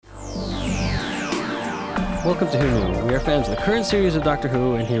Welcome to Who Knew. We are fans of the current series of Doctor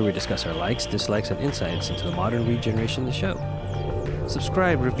Who, and here we discuss our likes, dislikes, and insights into the modern regeneration of the show.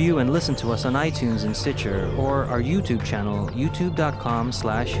 Subscribe, review, and listen to us on iTunes and Stitcher, or our YouTube channel,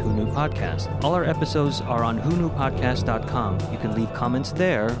 youtube.com/WhoKnewPodcast. All our episodes are on WhoKnewPodcast.com. You can leave comments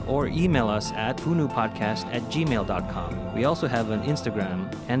there, or email us at WhoKnewPodcast@gmail.com. We also have an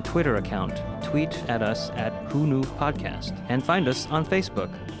Instagram and Twitter account. Tweet at us at WhoKnewPodcast, and find us on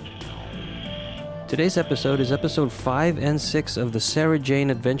Facebook. Today's episode is episode 5 and 6 of the Sarah Jane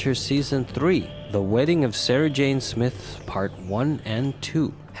Adventures Season 3, The Wedding of Sarah Jane Smith, Part 1 and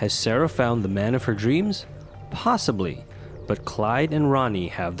 2. Has Sarah found the man of her dreams? Possibly, but Clyde and Ronnie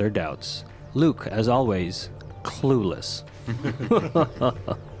have their doubts. Luke, as always, clueless.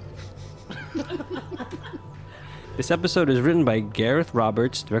 This episode is written by Gareth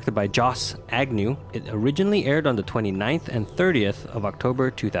Roberts, directed by Joss Agnew. It originally aired on the 29th and 30th of October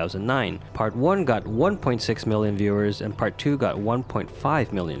 2009. Part 1 got 1.6 million viewers, and Part 2 got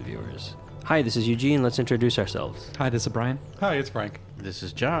 1.5 million viewers. Hi, this is Eugene. Let's introduce ourselves. Hi, this is Brian. Hi, it's Frank. This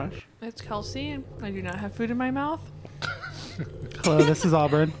is Josh. It's Kelsey, and I do not have food in my mouth. Hello, this is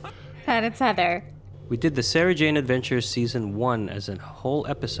Auburn. And it's Heather. We did the Sarah Jane Adventures Season 1 as a whole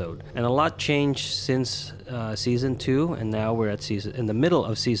episode, and a lot changed since Season 2, and now we're in the middle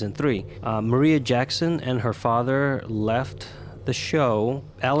of Season 3. Maria Jackson and her father left the show.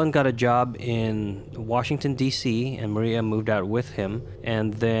 Alan got a job in Washington, D.C., and Maria moved out with him.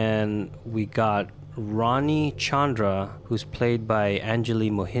 And then we got Ronnie Chandra, who's played by Anjali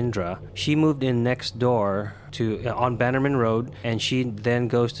Mohindra. She moved in next door on Bannerman Road, and she then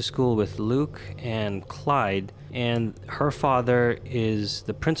goes to school with Luke and Clyde. And her father is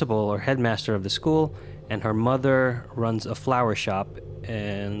the principal or headmaster of the school, and her mother runs a flower shop,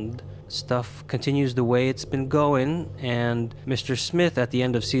 and stuff continues the way it's been going. And Mr. Smith at the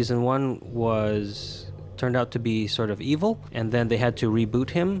end of season 1 turned out to be sort of evil, and then they had to reboot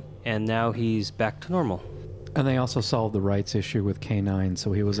him, and now he's back to normal. And they also solved the rights issue with K9,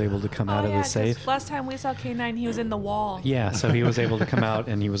 so he was able to come out of the safe. Last time we saw K9, he was in the wall. Yeah, so he was able to come out,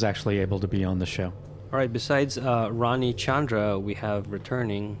 and he was actually able to be on the show. All right, besides Ronnie Chandra, we have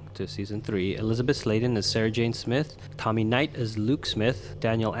returning to season 3, Elizabeth Sladen as Sarah Jane Smith, Tommy Knight as Luke Smith,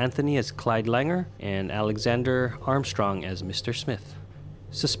 Daniel Anthony as Clyde Langer, and Alexander Armstrong as Mr. Smith.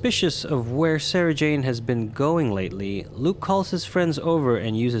 Suspicious of where Sarah Jane has been going lately, Luke calls his friends over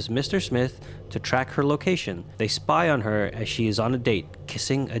and uses Mr. Smith to track her location. They spy on her as she is on a date,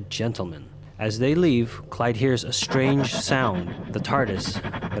 kissing a gentleman. As they leave, Clyde hears a strange sound, the TARDIS,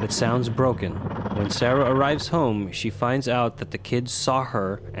 but it sounds broken. When Sarah arrives home, she finds out that the kids saw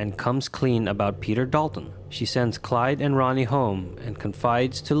her and comes clean about Peter Dalton. She sends Clyde and Ronnie home and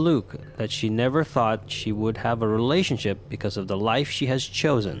confides to Luke that she never thought she would have a relationship because of the life she has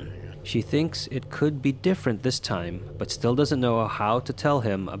chosen. She thinks it could be different this time, but still doesn't know how to tell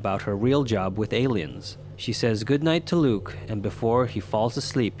him about her real job with aliens. She says goodnight to Luke, and before he falls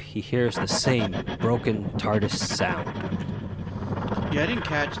asleep, he hears the same broken TARDIS sound. Yeah, I didn't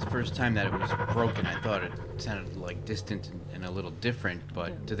catch the first time that it was broken. I thought it sounded like distant and a little different,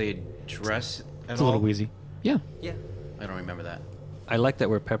 but do they address it at all? It's a little wheezy. Yeah. Yeah. I don't remember that. I like that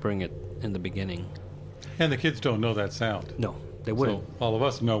we're peppering it in the beginning. And the kids don't know that sound. No, they wouldn't. So all of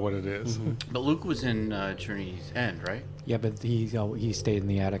us know what it is. Mm-hmm. But Luke was in Journey's End, right? Yeah, but he stayed in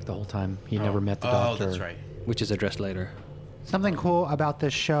the attic the whole time. He never met the doctor. Oh, that's right. Which is addressed later. Something cool about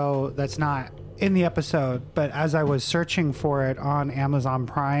this show that's not in the episode, but as I was searching for it on Amazon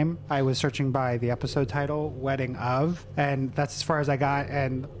Prime, I was searching by the episode title, Wedding of, and that's as far as I got,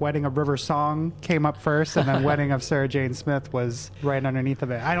 and Wedding of River Song came up first, and then Wedding of Sarah Jane Smith was right underneath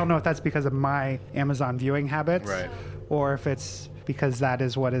of it. I don't know if that's because of my Amazon viewing habits, Right. or if it's because that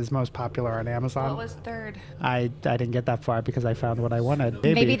is what is most popular on Amazon. What was third? I didn't get that far because I found what I wanted.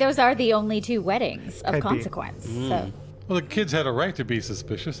 Maybe those are the only 2 weddings of Could be. consequence. So. Well, the kids had a right to be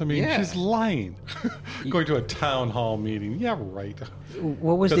suspicious. I mean, Yeah. she's lying. Going to a town hall meeting. Yeah, right.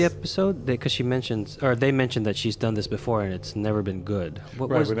 What was the 'Cause- episode? Because they mentioned that she's done this before and it's never been good. What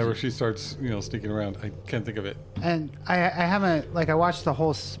Right, was whenever she starts, sneaking around, I can't think of it. And I haven't, I watched the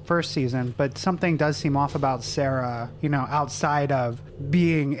whole first season, but something does seem off about Sarah, outside of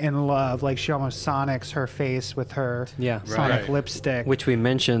being in love. Like she almost sonics her face with her sonic Right. lipstick. which we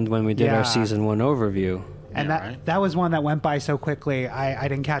mentioned when we did our Yeah. season 1 overview. And Yeah, that right. that was one that went by so quickly, I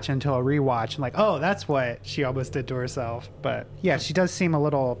didn't catch it until a rewatch. And oh, that's what she almost did to herself. But yeah, she does seem a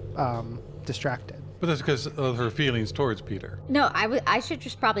little distracted. But that's because of her feelings towards Peter. No, I should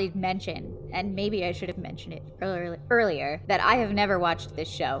just probably mention, and maybe I should have mentioned it earlier, that I have never watched this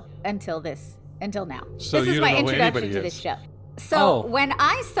show until now. So this you is don't my know who introduction anybody to is. this show. So when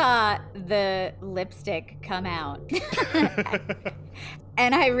I saw the lipstick come out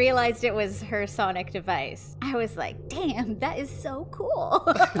and I realized it was her sonic device, I was like, damn, that is so cool.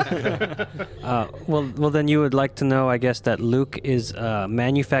 Well, then you would like to know, I guess, that Luke is a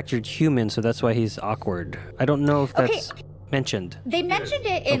manufactured human, so that's why he's awkward. I don't know if that's mentioned. They mentioned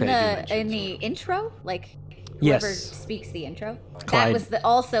it in the intro, like whoever Yes. speaks the intro. Clyde. That was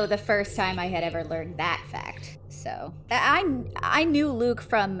also the first time I had ever learned that fact. So I knew Luke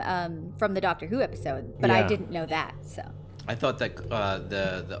from the Doctor Who episode, but I Yeah. didn't know that. So I thought that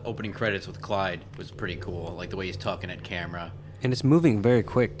the opening credits with Clyde was pretty cool, like the way he's talking at camera. And it's moving very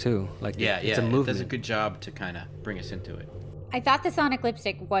quick, too. Like, Yeah, it's a it movement. does a good job to kind of bring us into it. I thought the sonic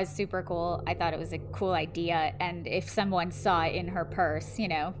lipstick was super cool. I thought it was a cool idea, and if someone saw it in her purse,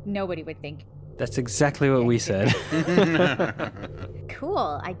 nobody would think. That's exactly what we said.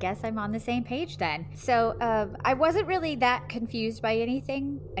 Cool. I guess I'm on the same page then. So I wasn't really that confused by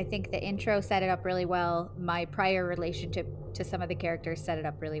anything. I think the intro set it up really well. My prior relationship to some of the characters set it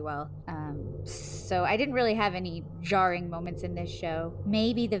up really well. So I didn't really have any jarring moments in this show.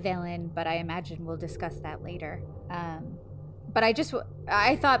 Maybe the villain, but I imagine we'll discuss that later. But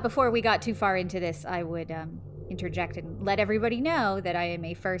I thought before we got too far into this, I would interject and let everybody know that I am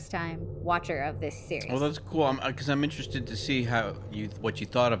a first-time watcher of this series. Well, that's cool. Because I'm interested to see what you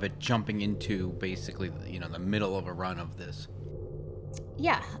thought of it jumping into basically, the middle of a run of this.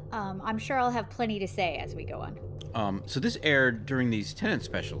 Yeah, I'm sure I'll have plenty to say as we go on. So this aired during these Tennant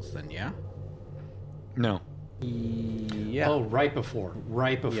specials, then, yeah? No. Yeah. Oh, right before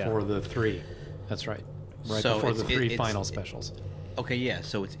the 3. That's right. Right So before the it's- 3 it's- final specials. Okay, yeah.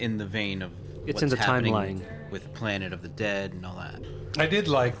 So it's in the vein of It's what's in the happening timeline. with Planet of the Dead and all that. I did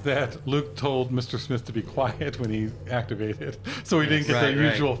like that Luke told Mr. Smith to be quiet when he activated, so he didn't get Right, the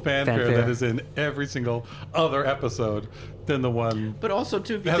right. usual fanfare Fanfare. that is in every single other episode than the one But also,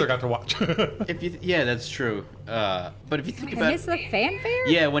 too, if you Heather think, got to watch. yeah, that's true. But if you think I about miss the fanfare?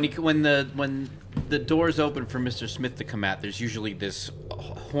 yeah, when the doors open for Mr. Smith to come out, there's usually this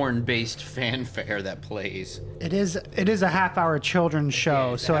horn-based fanfare that plays. It is a half-hour children's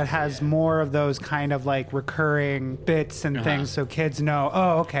show, Yeah, so it exactly, has more of those kind of like recurring bits and things, so kids know,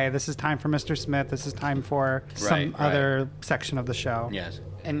 oh, okay, this is time for Mr. Smith, this is time for some Right. other section of the show. Yes.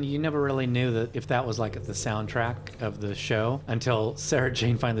 And you never really knew that if that was like the soundtrack of the show until Sarah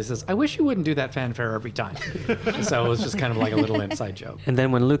Jane finally says, I wish you wouldn't do that fanfare every time. So it was just kind of like a little inside joke. And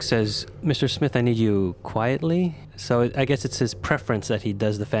then when Luke says, Mr. Smith, I need you quietly. So I guess it's his preference that he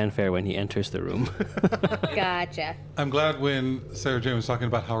does the fanfare when he enters the room. Gotcha. I'm glad when Sarah Jane was talking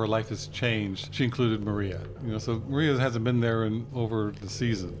about how her life has changed, she included Maria. So Maria hasn't been there in over the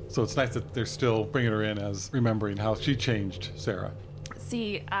season. So it's nice that they're still bringing her in as remembering how she changed Sarah.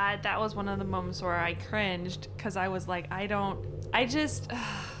 See, that was one of the moments where I cringed because I was like, I know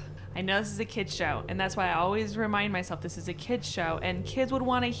this is a kid's show, and that's why I always remind myself this is a kid's show, and kids would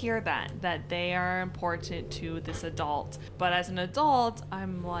want to hear that they are important to this adult. But as an adult,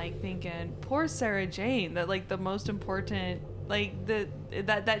 I'm like thinking, poor Sarah Jane, that like the most important, like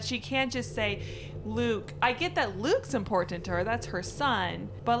that she can't just say, Luke. I get that Luke's important to her, that's her son,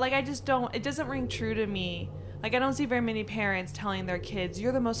 but like it doesn't ring true to me. Like, I don't see very many parents telling their kids,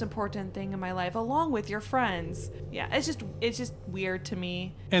 you're the most important thing in my life, along with your friends. Yeah, it's just weird to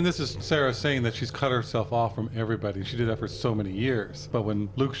me. And this is Sarah saying that she's cut herself off from everybody. She did that for so many years. But when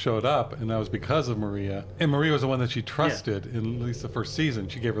Luke showed up, and that was because of Maria, and Maria was the one that she trusted in at least the first season,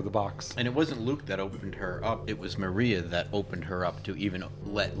 she gave her the box. And it wasn't Luke that opened her up. It was Maria that opened her up to even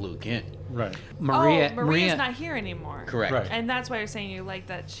let Luke in. Right. Maria's not here anymore. Correct. Right. And that's why you're saying you like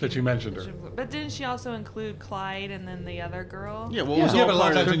that That you mentioned her. But didn't she also include Clyde and then the other girl? Yeah, well, it was Yeah, all but a lot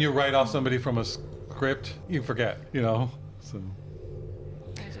part of times of when you write off somebody from a script, you forget, So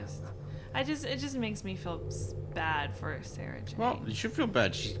It just makes me feel bad for Sarah Jane. Well, you should feel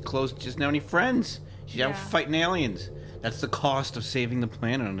bad. She doesn't have any friends. She's out Yeah. fighting aliens. That's the cost of saving the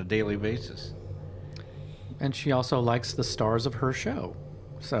planet on a daily basis. And she also likes the stars of her show.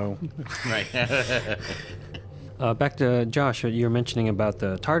 So Right. Back to Josh, you were mentioning about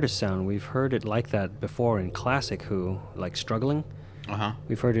the TARDIS sound. We've heard it like that before in Classic Who, like struggling. Uh-huh.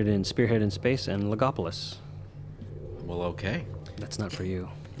 We've heard it in Spearhead in Space and Legopolis. Well, okay. That's not for you.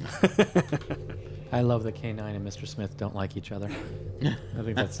 I love that K9 and Mr. Smith don't like each other. I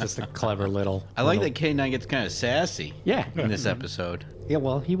think that's just a clever little... I like that K9 gets kind of sassy Yeah. in this episode. Yeah,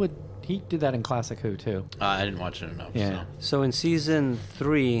 well, he did that in Classic Who, too. I didn't watch it enough. Yeah. So in season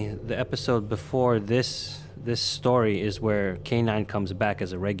 3, the episode before this this story is where K9 comes back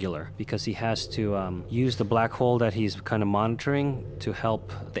as a regular because he has to use the black hole that he's kind of monitoring to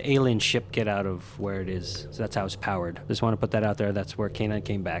help the alien ship get out of where it is. So that's how it's powered. Just want to put that out there. That's where K9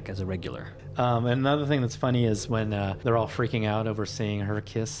 came back as a regular. Another thing that's funny is when they're all freaking out over seeing her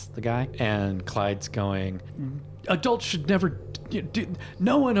kiss the guy, and Clyde's going, adults should never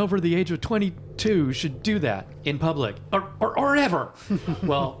no one over the age of 22 should do that in public or ever.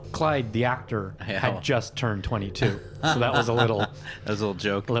 Well, Clyde, the actor, had just turned 22. So that was a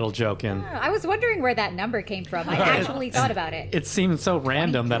little joke in. I was wondering where that number came from. I actually thought about it. It seemed so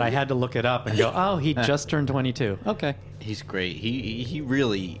random that I had to look it up and go, oh, he just turned 22. Okay. He's great. He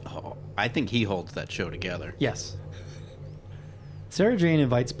really, I think he holds that show together. Yes. Sarah Jane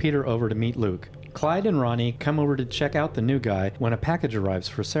invites Peter over to meet Luke. Clyde and Ronnie come over to check out the new guy when a package arrives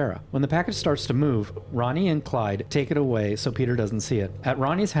for Sarah. When the package starts to move, Ronnie and Clyde take it away so Peter doesn't see it. At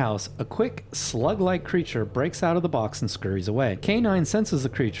Ronnie's house, a quick, slug-like creature breaks out of the box and scurries away. K9 senses the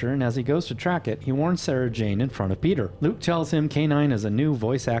creature, and as he goes to track it, he warns Sarah Jane in front of Peter. Luke tells him K9 is a new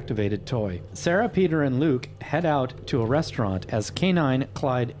voice-activated toy. Sarah, Peter, and Luke head out to a restaurant as K9,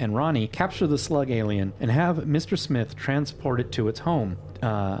 Clyde, and Ronnie capture the slug alien and have Mr. Smith transport it to its home.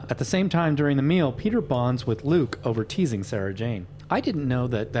 At the same time during the meal, Peter bonds with Luke over teasing Sarah Jane. I didn't know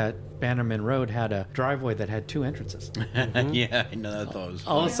that Bannerman Road had a driveway that had 2 entrances. Yeah, I know that those.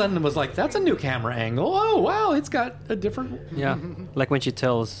 All of a sudden it was like, that's a new camera angle. Oh, wow, it's got a different... Yeah, like when she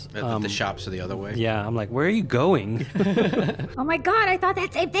tells... the shops are the other way. Yeah, I'm like, where are you going? Oh my god, I thought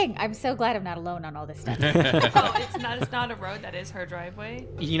that same thing. I'm so glad I'm not alone on all this stuff. Oh, it's not a road, that is her driveway?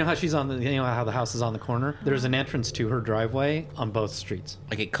 You know how how the house is on the corner? There's an entrance to her driveway on both streets.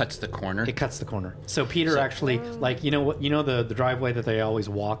 Like it cuts the corner? It cuts the corner. So Peter actually, like, you know the driveway that they always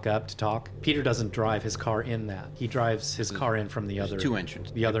walk up to talk? Peter doesn't drive his car in that. He drives his car in from the other... 2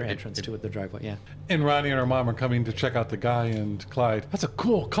 entrances. The other entrance to the driveway, yeah. And Ronnie and her mom are coming to check out the guy, and Clyde, that's a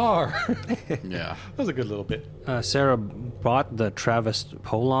cool car. Yeah. That was a good little bit. Sarah bought the Travis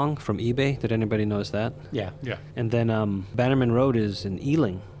Polong from eBay. Did anybody notice that? Yeah. Yeah. And then Bannerman Road is in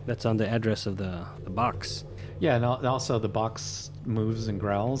Ealing. That's on the address of the box. Yeah, and also the box moves and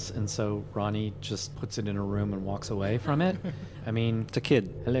growls, and so Ronnie just puts it in a room and walks away from it. I mean... It's a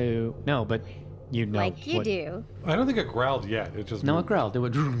kid. Hello. No, but you know... Like you do. I don't think it growled yet. It just No, it moved. growled. It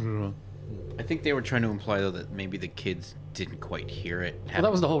would... I think they were trying to imply, though, that maybe the kids didn't quite hear it. Well,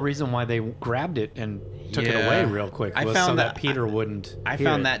 that was the whole reason why they grabbed it and took it away real quick. I was found so that that- Peter wouldn't I hear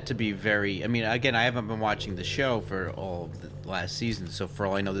found it. that to be very... I mean, again, I haven't been watching the show for all of the last season, so for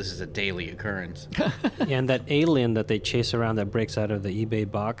all I know, this is a daily occurrence. Yeah, and that alien that they chase around that breaks out of the eBay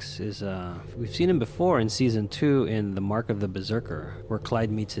box is... we've seen him before in Season 2 in The Mark of the Berserker, where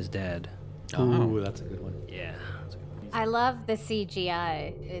Clyde meets his dad. Ooh, that's a good one. Yeah. I love the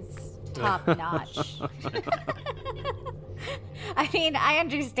CGI. It's top notch. I mean, I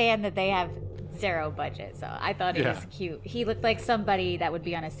understand that they have zero budget, so I thought it was cute. He looked like somebody that would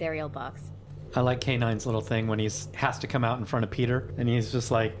be on a cereal box. I like K9's little thing when he has to come out in front of Peter, and he's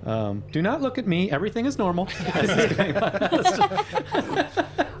just like, do not look at me. Everything is normal.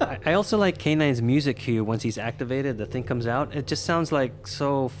 I also like K9's music cue. Once he's activated, the thing comes out. It just sounds like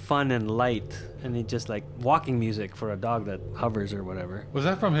so fun and light. And he just like walking music for a dog that hovers or whatever. Was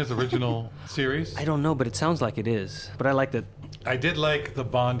that from his original series? I don't know, but it sounds like it is. But I liked it. I did like the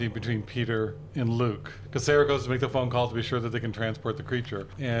bonding between Peter and Luke, because Sarah goes to make the phone call to be sure that they can transport the creature.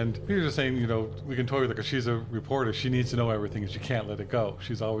 And Peter's just saying, we can toy with her because she's a reporter. She needs to know everything and she can't let it go.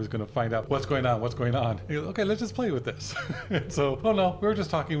 She's always going to find out what's going on. And he goes, okay, let's just play with this. And so, oh no, we were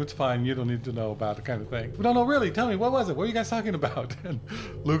just talking. It's fine. You don't need to know about it kind of thing. But no, really, tell me, what was it? What were you guys talking about? And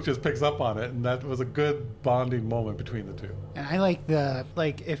Luke just picks up on it. And that was a good bonding moment between the two. And I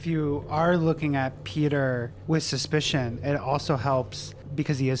like if you are looking at Peter with suspicion, it also helps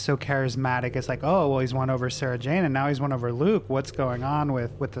because he is so charismatic. It's like, oh, well, he's won over Sarah Jane and now he's won over Luke. What's going on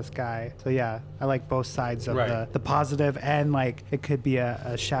with this guy? So yeah, I like both sides of the positive, and like it could be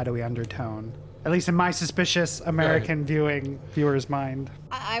a shadowy undertone. At least in my suspicious American viewer's mind.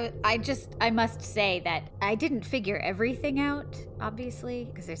 I must say that I didn't figure everything out, obviously,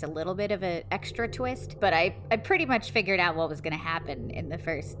 because there's a little bit of an extra twist, but I pretty much figured out what was going to happen in the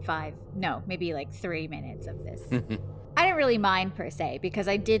first 3 minutes of this. I didn't really mind per se, because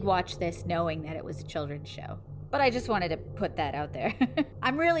I did watch this knowing that it was a children's show. But I just wanted to put that out there.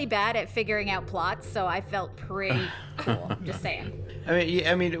 I'm really bad at figuring out plots, so I felt pretty cool. Just saying.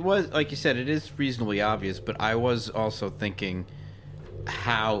 I mean, it was, like you said, it is reasonably obvious, but I was also thinking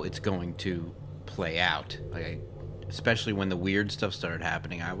how it's going to play out. Like, especially when the weird stuff started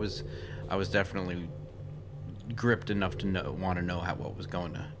happening, I was definitely gripped enough to want to know how it was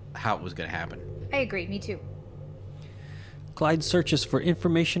going to happen. I agree. Me too. Clyde searches for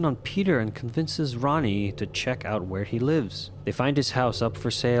information on Peter and convinces Ronnie to check out where he lives. They find his house up for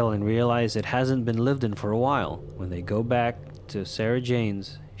sale and realize it hasn't been lived in for a while. When they go back to Sarah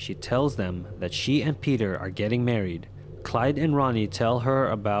Jane's, she tells them that she and Peter are getting married. Clyde and Ronnie tell her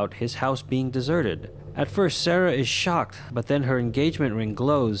about his house being deserted. At first, Sarah is shocked, but then her engagement ring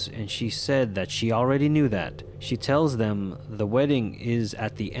glows and she said that she already knew that. She tells them the wedding is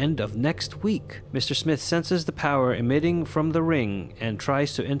at the end of next week. Mr. Smith senses the power emitting from the ring and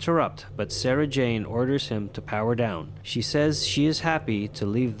tries to interrupt, but Sarah Jane orders him to power down. She says she is happy to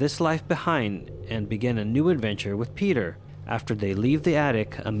leave this life behind and begin a new adventure with Peter. After they leave the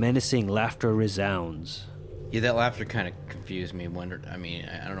attic, a menacing laughter resounds. Yeah, that laughter kind of confused me. I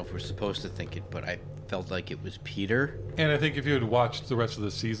don't know if we're supposed to think it, but I felt like it was Peter. And I think if you had watched the rest of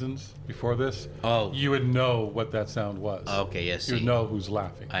the seasons before this, you would know what that sound was. Okay, yes. You would know who's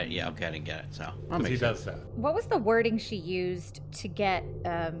laughing. I didn't get it, so. Because he does that. What was the wording she used to get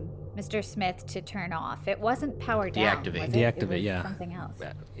Mr. Smith to turn off? It wasn't power down. Deactivate. Was it? Deactivate, It was yeah. something else.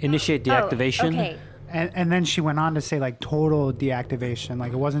 Initiate deactivation. Oh, okay. And then she went on to say like total deactivation.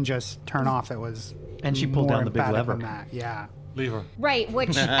 Like it wasn't just turn off. It was. And she pulled more down the big emphatic lever. on that. Yeah. Leave her. Right,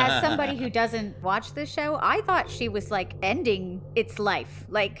 which as somebody who doesn't watch the show, I thought she was like ending its life.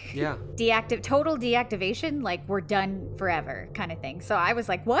 Like Yeah. total deactivation, like we're done forever kind of thing. So I was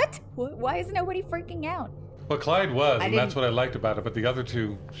like, what? Why is nobody freaking out? Well, Clyde was, and that's didn't- what I liked about it, but the other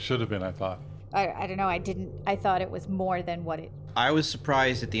two should have been, I thought. I don't know. I thought it was more than what it. I was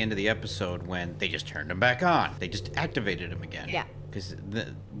surprised at the end of the episode when they just turned him back on. They just activated him again. Yeah. Because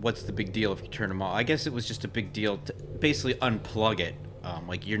what's the big deal if you turn them off? I guess it was just a big deal to basically unplug it.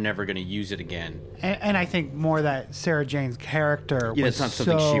 Like you're never going to use it again. And I think more that Sarah Jane's character Yeah, was that's not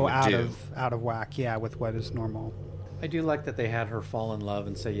something she so would do. out of whack. Yeah, with what is normal. I do like that they had her fall in love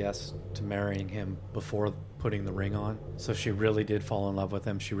and say yes to marrying him before putting the ring on. So she really did fall in love with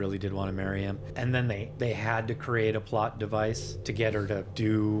him. She really did want to marry him. And then they had to create a plot device to get her to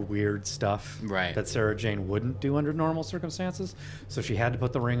do weird stuff Right. that Sarah Jane wouldn't do under normal circumstances. So she had to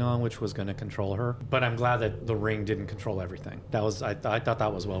put the ring on, which was going to control her. But I'm glad that the ring didn't control everything. I thought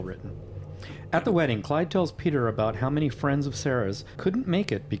that was well written. At the wedding, Clyde tells Peter about how many friends of Sarah's couldn't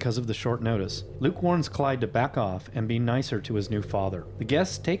make it because of the short notice. Luke warns Clyde to back off and be nicer to his new father. The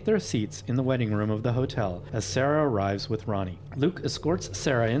guests take their seats in the wedding room of the hotel as Sarah arrives with Ronnie. Luke escorts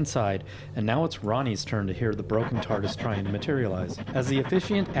Sarah inside, and now it's Ronnie's turn to hear the broken TARDIS trying to materialize. As the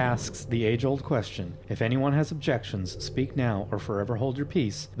officiant asks the age-old question, if anyone has objections, speak now or forever hold your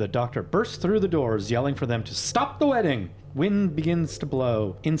peace, the doctor bursts through the doors yelling for them to stop the wedding. Wind begins to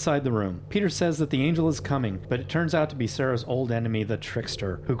blow inside the room. Peter says that the angel is coming, but it turns out to be Sarah's old enemy, the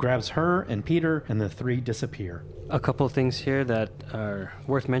Trickster, who grabs her and Peter, and the three disappear. A couple of things here that are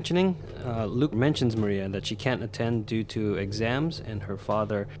worth mentioning. Luke mentions Maria that she can't attend due to exams, and her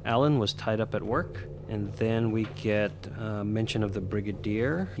father, Alan, was tied up at work. And then we get mention of the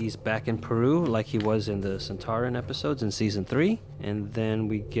Brigadier. He's back in Peru like he was in the Centauran episodes in Season 3. And then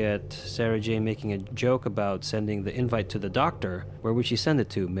we get Sarah Jane making a joke about sending the invite to the doctor. Where would she send it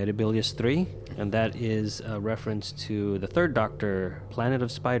to? Metabilius 3? And that is a reference to the third Doctor, Planet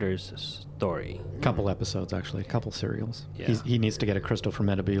of Spiders story. Couple episodes, actually. Couple serials. Yeah. He needs to get a crystal from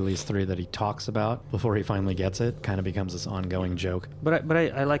Metabilis 3 that he talks about before he finally gets it. Kind of becomes this ongoing joke. But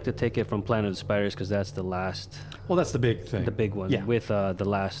I like to take it from Planet of Spiders because that's the last, Well, that's the big thing. the big one, Yeah. with the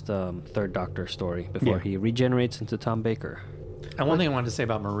last third Doctor story before Yeah. he regenerates into Tom Baker. And one thing I wanted to say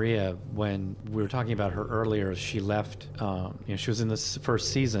about Maria, when we were talking about her earlier, she left, she was in this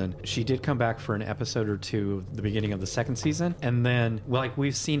first season. She did come back for an episode or two at the beginning of the second season. And then,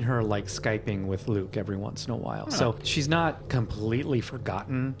 we've seen her, Skyping with Luke every once in a while. So she's not completely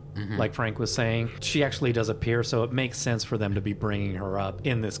forgotten, like Frank was saying. She actually does appear, so it makes sense for them to be bringing her up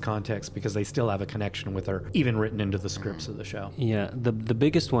in this context because they still have a connection with her, even written into the scripts of the show. Yeah, the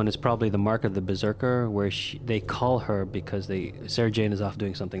biggest one is probably the Mark of the Berserker, where they call her because Sarah Jane is off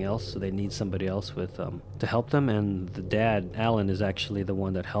doing something else, so they need somebody else with to help them. And the dad, Alan, is actually the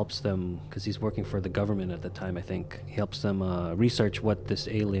one that helps them because he's working for the government at the time. I think he helps them research what this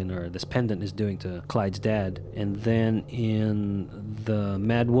alien or this pendant is doing to Clyde's dad. And then in the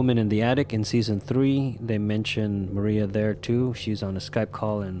Mad Woman in the Attic in Season 3, they mention Maria there too. She's on a Skype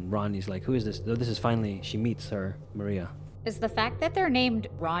call, and Ronnie's like, "Who is this?" Oh, this is finally she meets her, Maria. Does the fact that they're named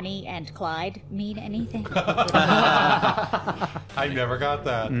Ronnie and Clyde mean anything? I never got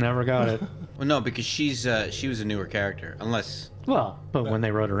that. Never got it. Well, no, because she was a newer character. Unless Well, but when they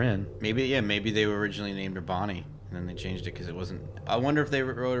wrote her in. maybe they were originally named her Bonnie, and then they changed it because it wasn't. I wonder if they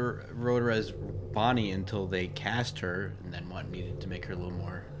wrote her as Bonnie until they cast her, and then needed to make her a little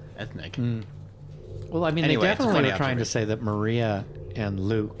more ethnic. Well, I mean, Anyway, they it's a definitely funny were trying to observation. say that Maria and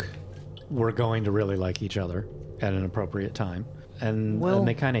Luke were going to really like each other at an appropriate time. And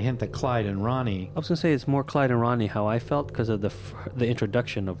they kind of hint that Clyde and Ronnie... I was gonna say it's more Clyde and Ronnie how I felt because of the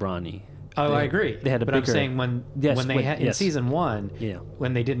introduction of Ronnie. Oh, I agree. They had a but bigger... I'm saying when they had in season 1, Yeah.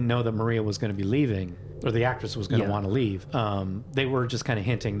 when they didn't know that Maria was going to be leaving, or the actress was going to Yeah. want to leave, they were just kind of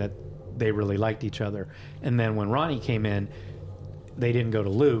hinting that they really liked each other. And then when Ronnie came in, they didn't go to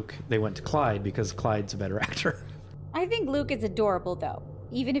Luke, they went to Clyde because Clyde's a better actor. I think Luke is adorable, though,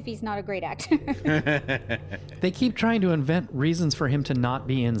 even if he's not a great actor. They keep trying to invent reasons for him to not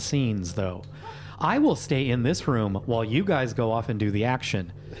be in scenes, though. I will stay in this room while you guys go off and do the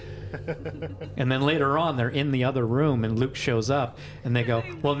action. And then later on, they're in the other room, and Luke shows up, and they go,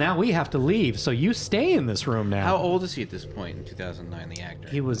 well, now we have to leave, so you stay in this room now. How old is he at this point in 2009, the actor?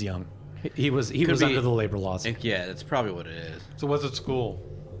 He was young. He was be- under the labor laws. Yeah, that's probably what it is. So was it school?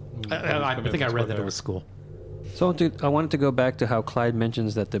 I think I read that it was school. So I wanted to go back to how Clyde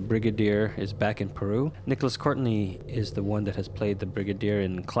mentions that the Brigadier is back in Peru. Nicholas Courtney is the one that has played the Brigadier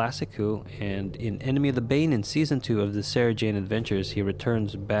in Classic Who, and in Enemy of the Bane in Season 2 of the Sarah Jane Adventures, he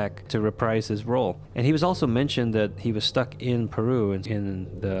returns back to reprise his role. And he was also mentioned that he was stuck in Peru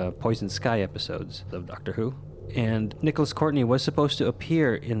in the Poison Sky episodes of Doctor Who. And Nicholas Courtney was supposed to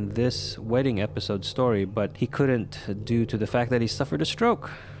appear in this wedding episode story, but he couldn't due to the fact that he suffered a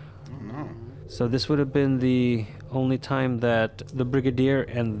stroke. Oh, no. So this would have been the only time that the Brigadier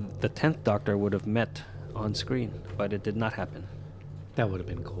and the 10th Doctor would have met on screen, but it did not happen. That would have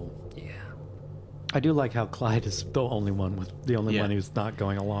been cool. Yeah. I do like how Clyde is the only one who's not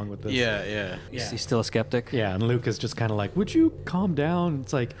going along with this. Yeah. Is he still a skeptic? Yeah, and Luke is just kind of like, would you calm down?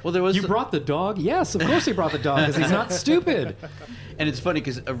 It's like, Well, there was you brought the dog? Yes, of course he brought the dog, because he's not stupid. And it's funny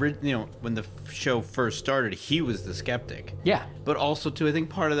because when the show first started, he was the skeptic. Yeah. But also, too, I think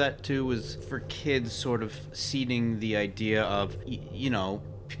part of that, too, was for kids sort of seeding the idea of,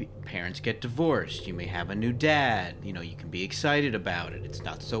 parents get divorced. You may have a new dad. You can be excited about it. It's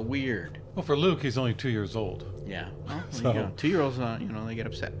not so weird. Well, for Luke, he's only 2 years old. Yeah. Well, So- 2-year-olds, they get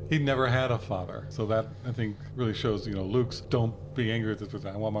upset. He never had a father. So that, I think, really shows, Luke's don't be angry at this person.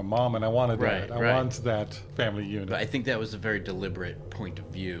 I want my mom and I want a dad. Right, I right. want that family unit. But I think that was a very deliberate point of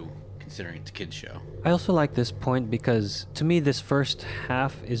view, considering it's a kid's show. I also like this point because to me this first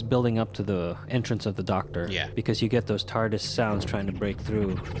half is building up to the entrance of the Doctor. Yeah. Because you get those TARDIS sounds trying to break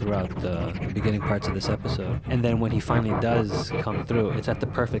throughout the beginning parts of this episode. And then when he finally does come through, it's at the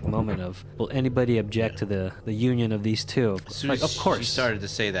perfect moment of, will anybody object to the union of these two? As soon Like, as of course. she started to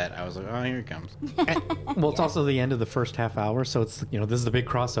say that, I was like, oh, here it comes. Well, it's also the end of the first half hour, so it's, this is the big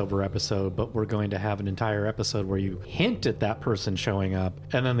crossover episode, but we're going to have an entire episode where you hint at that person showing up,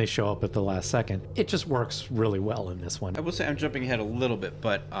 and then they show up at the last second. It just works really well in this one. I will say I'm jumping ahead a little bit,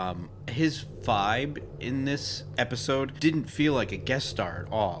 but his vibe in this episode didn't feel like a guest star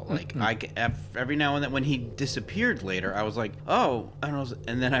at all. Like every now and then when he disappeared later, I was like, oh,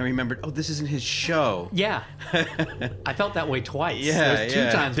 and then I remembered, oh, this isn't his show. Yeah. I felt that way twice. Yeah, There's two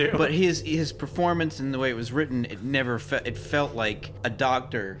times. But his performance and the way it was written, it felt like a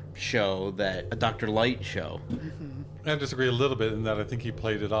Doctor show, a Dr. Light show. I disagree a little bit in that I think he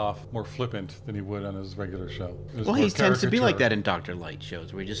played it off more flippant than he would on his regular show. It was Well, more he tends to be like caricature. that in Dr. Light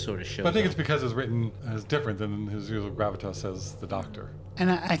shows, where he just sort of shows But I think up. it's because it's written as different than his usual gravitas as the Doctor. And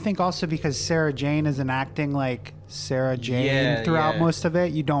I think also because Sarah Jane isn't acting like Sarah Jane Yeah, throughout yeah. most of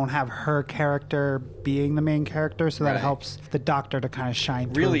it, you don't have her character being the main character, so that Right. helps the Doctor to kind of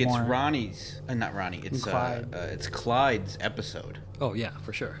shine through Really, it's more. Ronnie's, not Ronnie. It's Clyde. it's Clyde's episode. Oh, yeah,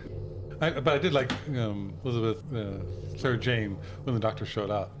 for sure. But I did like Elizabeth, Sarah Jane, when the Doctor showed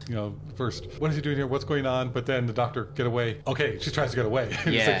up. First, what is he doing here? What's going on? But then the Doctor, get away. Okay, she tries to get away. It's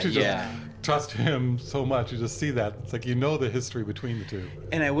Yeah, like she yeah. just trusts him so much. You just see that. It's like the history between the two.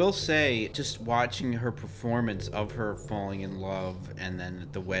 And I will say, just watching her performance of her falling in love, and then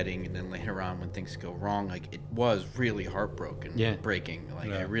at the wedding, and then later on when things go wrong, like it was really heartbroken, breaking.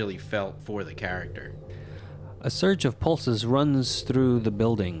 Like I really felt for the character. A surge of pulses runs through the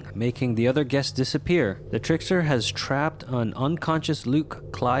building, making the other guests disappear. The trickster has trapped an unconscious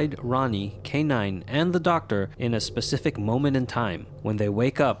Luke, Clyde, Ronnie, K9, and the Doctor in a specific moment in time. When they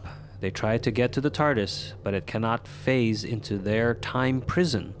wake up, they try to get to the TARDIS, but it cannot phase into their time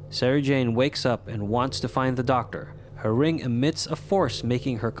prison. Sarah Jane wakes up and wants to find the Doctor. Her ring emits a force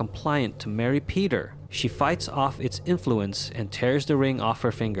making her compliant to marry Peter. She fights off its influence and tears the ring off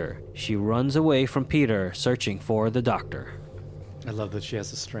her finger. She runs away from Peter, searching for the Doctor. I love that she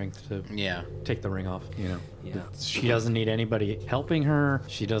has the strength to Yeah. take the ring off, you know. Yeah. She doesn't need anybody helping her.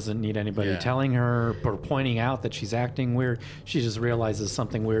 She doesn't need anybody Yeah. telling her or pointing out that she's acting weird. She just realizes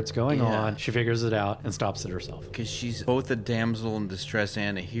something weird's going Yeah. on. She figures it out and stops it herself. Because she's both a damsel in distress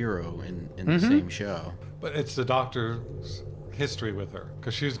and a hero in the same show. But it's the doctor's history with her,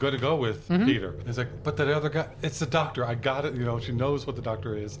 because she's going to go with Peter. It's like, but the other guy, it's the doctor. I got it. You know, she knows what the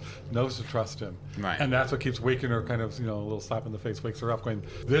doctor is, knows to trust him. Right. And that's what keeps waking her, kind of, you know, a little slap in the face, wakes her up going,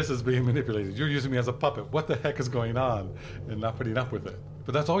 this is being manipulated. You're using me as a puppet. What the heck is going on? And not putting up with it.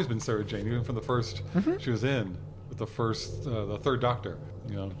 But that's always been Sarah Jane, even from the first she was in, with the first, the third doctor.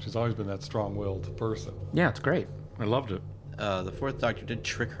 You know, she's always been that strong-willed person. Yeah, it's great. I loved it. The fourth Doctor did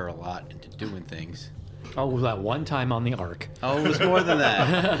trick her a lot into doing things. Oh, that one time on the Ark. Oh, it was more than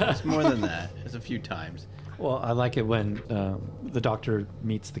that. It was more than that. It was a few times. Well, I like it when the doctor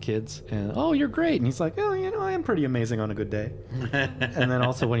meets the kids and, oh, you're great. And he's like, oh, you know, I am pretty amazing on a good day. And then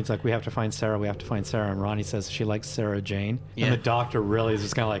also when he's like, we have to find Sarah. And Ronnie says she likes Sarah Jane. Yeah. And the doctor really is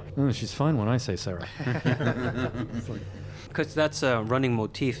just kind of like, oh, she's fine when I say Sarah. Because that's a running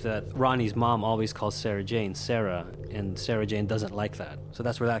motif that Ronnie's mom always calls Sarah Jane Sarah, and Sarah Jane doesn't like that. So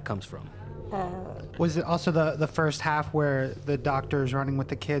that's where that comes from. Was it also the first half where the doctor's running with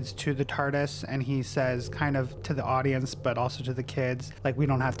the kids to the TARDIS and he says kind of to the audience but also to the kids, like, we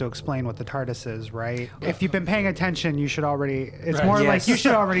don't have to explain what the TARDIS is, right? If you've been paying attention, you should already, it's Right. more Yes. like you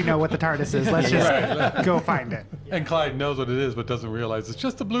should already know what the TARDIS is. Let's just go find it. And Clyde knows what it is, but doesn't realize it's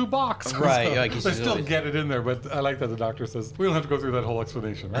just a blue box. Right, So like he's they just still always- get it in there, but I like that the doctor says, we don't have to go through that whole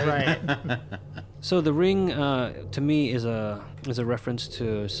explanation, right? Right. So the ring, to me, is a reference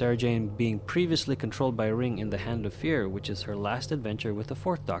to Sarah Jane being previously controlled by a ring in the Hand of Fear, which is her last adventure with the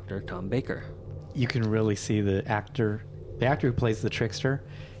Fourth Doctor, Tom Baker. You can really see the actor who plays the trickster,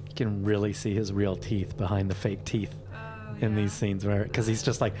 you can really see his real teeth behind the fake teeth in these scenes, where because he's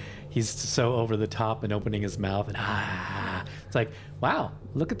just like, he's so over the top and opening his mouth and it's like, wow,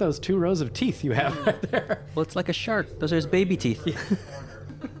 look at those 2 rows of teeth you have right there. Well, it's like a shark. Those are his baby teeth.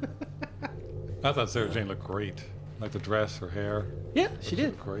 I thought Sarah Jane looked great. Like the dress, her hair. Yeah, she did.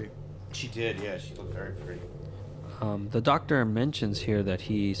 Looked great. She did, yeah. She looked very pretty. The Doctor mentions here that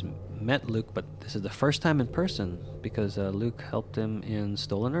he's met Luke, but this is the first time in person because Luke helped him in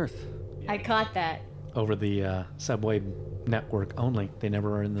Stolen Earth. I caught that. Over the subway network only. They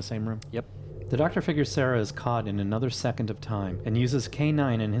never are in the same room. Yep. The Doctor figures Sarah is caught in another second of time and uses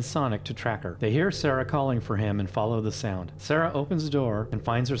K9 and his sonic to track her. They hear Sarah calling for him and follow the sound. Sarah opens the door and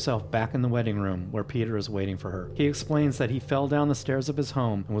finds herself back in the wedding room where Peter is waiting for her. He explains that he fell down the stairs of his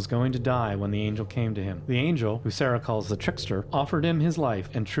home and was going to die when the angel came to him. The angel, who Sarah calls the trickster, offered him his life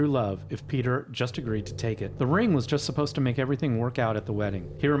and true love if Peter just agreed to take it. The ring was just supposed to make everything work out at the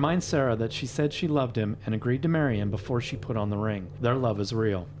wedding. He reminds Sarah that she said she loved him and agreed to marry him before she put on the ring. Their love is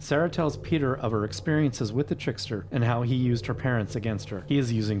real. Sarah tells Peter of her experiences with the trickster and how he used her parents against her. He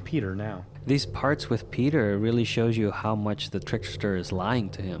is using Peter now. These parts with Peter really shows you how much the trickster is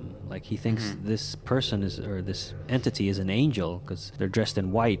lying to him. Like, he thinks this person is, or this entity is an angel because they're dressed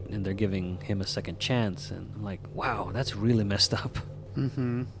in white and they're giving him a second chance. And I'm like, wow, that's really messed up.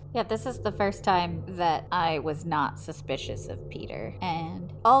 Yeah, this is the first time that I was not suspicious of Peter. And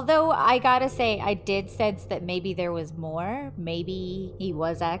although I gotta say, I did sense that maybe there was more. Maybe he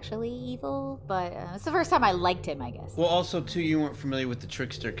was actually evil. But it's the first time I liked him, I guess. Well, also, too, you weren't familiar with the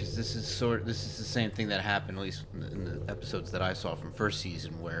trickster because this is the same thing that happened, at least in the episodes that I saw from first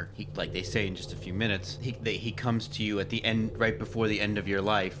season, where he, like they say in just a few minutes, he comes to you at the end, right before the end of your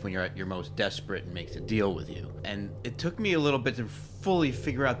life, when you're at your most desperate, and makes a deal with you. And it took me a little bit to fully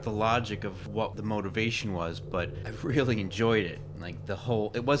figure out the logic of what the motivation was, but I really enjoyed it. Like,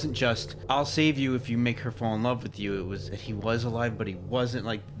 it wasn't just, I'll save you if you make her fall in love with you. It was that he was alive, but he wasn't.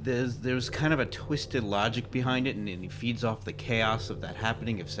 Like, there's kind of a twisted logic behind it, and he feeds off the chaos of that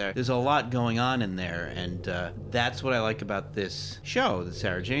happening. There's a lot going on in there, and that's what I like about this show, the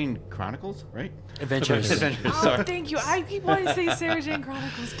Sarah Jane Chronicles, right? Adventures. Oh, Sorry. thank you. I keep wanting to say Sarah Jane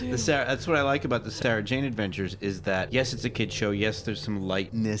Chronicles too. That's what I like about the Sarah Jane Adventures, is that, yes, it's a kid show. Yes, there's some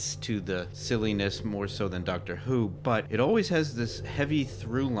lightness to the silliness, more so than Doctor Who, but it always has this heavy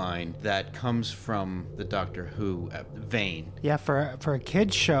through line that comes from the Doctor Who vein. Yeah, for a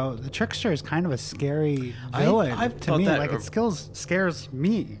kid's show, the trickster is kind of a scary villain I've to thought me. that- Like, it scares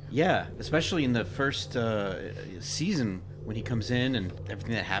me. Yeah, especially in the first season, when he comes in and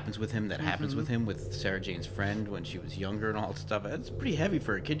everything that happens with him, with Sarah Jane's friend when she was younger and all that stuff. It's pretty heavy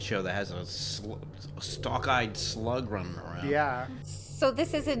for a kid show that has a stalk-eyed slug running around. Yeah. So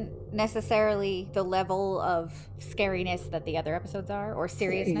this isn't necessarily the level of scariness that the other episodes are, or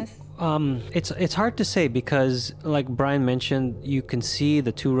seriousness? It's hard to say because, like Brian mentioned, you can see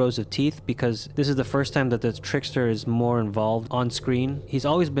the 2 rows of teeth because this is the first time that the trickster is more involved on screen. He's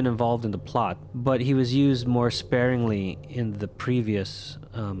always been involved in the plot, but he was used more sparingly in the previous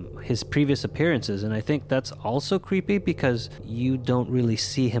his previous appearances, and I think that's also creepy because you don't really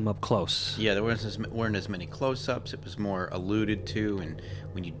see him up close. Yeah, there weren't as many close-ups. It was more alluded to, and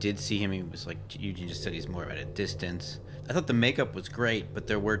when you did see him, he was like Eugene just said, he's more at a distance. I thought the makeup was great, but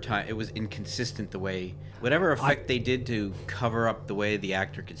there were times it was inconsistent the way whatever effect they did to cover up the way the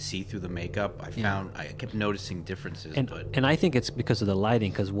actor could see through the makeup. I kept noticing differences. And I think it's because of the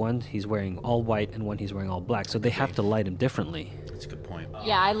lighting, because one he's wearing all white and one he's wearing all black, so they have to light him differently. That's a good point.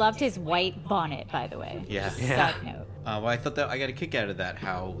 Yeah, I loved his white bonnet, by the way. Yeah. Side note. Well, I thought that I got a kick out of that,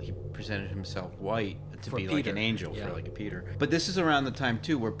 how he presented himself white to For be like Peter. an angel, Yeah. for like a Peter. But this is around the time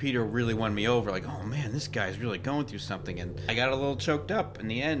too where Peter really won me over. Like, oh man, this guy's really going through something, and I got a little choked up in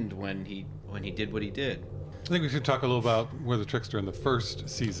the end when he did what he did. I think we should talk a little about where the trickster in the first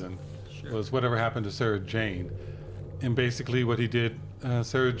season was whatever happened to Sarah Jane. And basically what he did,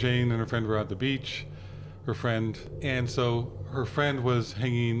 Sarah Jane and her friend were at the beach, and so her friend was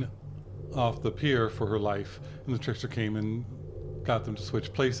hanging off the pier for her life, and the trickster came and got them to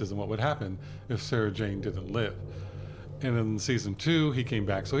switch places and what would happen if Sarah Jane didn't live. And in season 2, he came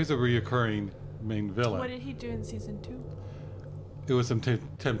back, so he's a reoccurring main villain. What did he do in season 2? It was some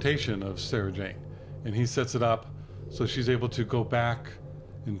temptation of Sarah Jane, and he sets it up so she's able to go back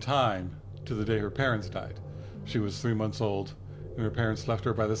in time to the day her parents died. She was 3 months old, and her parents left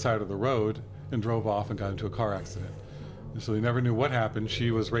her by the side of the road and drove off and got into a car accident. And so they never knew what happened.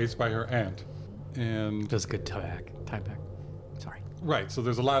 She was raised by her aunt, and Does good time back. Sorry. right. So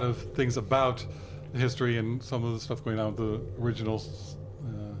there's a lot of things about the history and some of the stuff going on with the original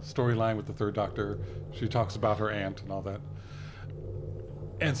storyline with the Third Doctor. She talks about her aunt and all that.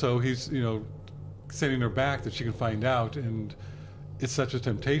 And so he's, sending her back that she can find out, and it's such a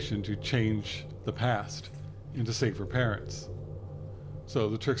temptation to change the past and to save her parents. So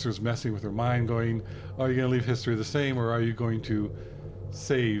the trickster's messing with her mind, going, are you going to leave history the same, or are you going to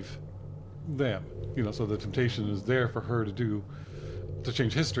save them? So the temptation is there for her to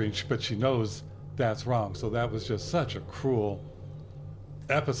change history, but she knows that's wrong. So that was just such a cruel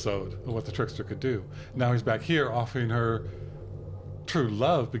episode of what the trickster could do. Now he's back here offering her true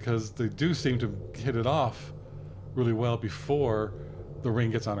love, because they do seem to hit it off really well before the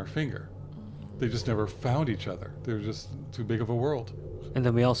ring gets on her finger. They just never found each other. They're just too big of a world. And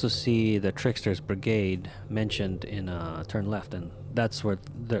then we also see the Trickster's Brigade mentioned in Turn Left, and that's where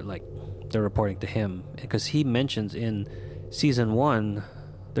they're reporting to him, because he mentions in season 1,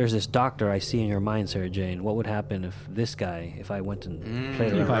 there's this doctor I see in your mind, Sarah Jane. What would happen if I went and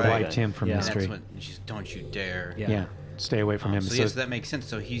played If around I with that wiped guy? him from Yeah. mystery. That's when she's, don't you dare. Yeah. Stay away from him. So yes, that makes sense.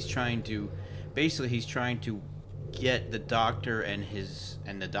 So he's trying to get the doctor and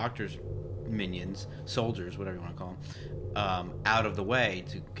the doctor's minions, soldiers, whatever you want to call them, out of the way,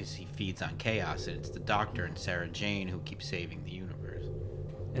 because he feeds on chaos, and it's the doctor and Sarah Jane who keep saving the universe.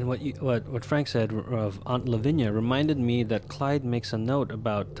 And what Frank said of Aunt Lavinia reminded me that Clyde makes a note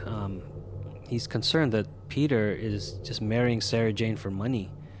about he's concerned that Peter is just marrying Sarah Jane for money,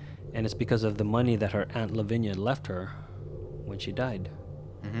 and it's because of the money that her Aunt Lavinia left her when she died.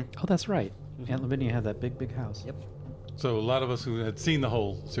 Oh, that's right. Aunt Lavinia had that big house. Yep. So a lot of us who had seen the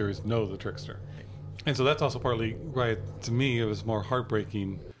whole series know the trickster. And so that's also partly right. To me, it was more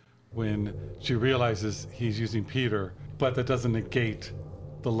heartbreaking when she realizes he's using Peter, but that doesn't negate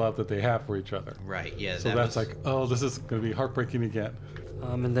the love that they have for each other. Right, yeah. So that's like, oh, this is going to be heartbreaking again.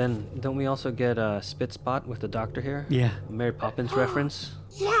 And then don't we also get a spit spot with the doctor here? Yeah. A Mary Poppins reference.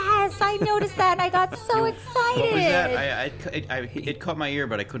 Yes, I noticed that and I got so excited. What was that? It caught my ear,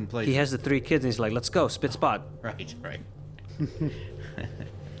 but I couldn't place He it. has the 3 kids, and he's like, "Let's go, spit spot." Right.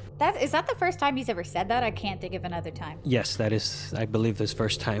 Is that the first time he's ever said that? I can't think of another time. Yes, that is, I believe, his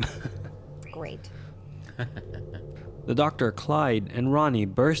first time. Great. The doctor, Clyde, and Ronnie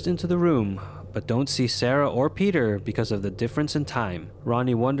burst into the room, but don't see Sarah or Peter because of the difference in time.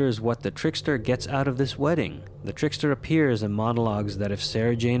 Ronnie wonders what the trickster gets out of this wedding. The trickster appears and monologues that if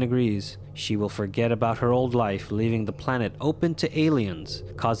Sarah Jane agrees, she will forget about her old life, leaving the planet open to aliens,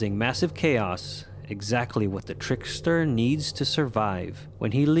 causing massive chaos, exactly what the trickster needs to survive.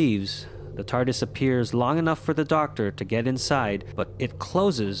 When he leaves, the TARDIS appears long enough for the doctor to get inside, but it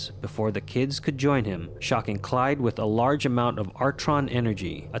closes before the kids could join him, shocking Clyde with a large amount of Artron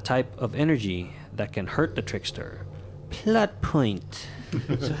energy, a type of energy that can hurt the trickster. Plot point.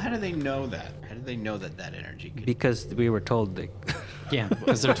 So how do they know that? How do they know that energy could... Because we were told that Yeah,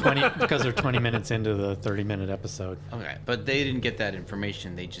 because they're 20 minutes into the 30-minute episode. Okay, but they didn't get that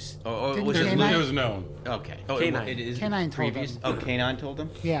information. They just Didn't was they it not- It was known. okay. Oh, K9. it is K9 told previous. them. Oh, K9 told them.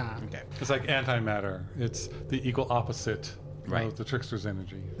 Yeah. Okay. It's like antimatter. It's the equal opposite Right. of the trickster's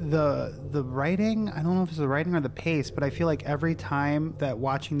energy. The writing, I don't know if it's the writing or the pace, but I feel like every time that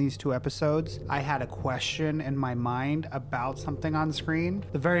watching these two episodes, I had a question in my mind about something on screen.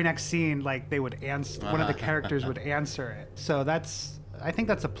 The very next scene, like they would answer, one of the characters would answer it. So I think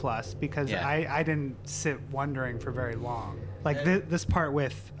that's a plus because Yeah. I didn't sit wondering for very long. Like this part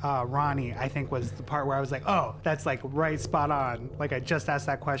with Ronnie, I think was the part where I was like, oh, that's like right spot on. Like I just asked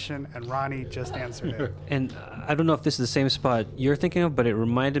that question and Ronnie just answered it. And I don't know if this is the same spot you're thinking of, but it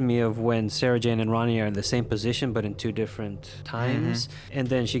reminded me of when Sarah Jane and Ronnie are in the same position but in two different times. And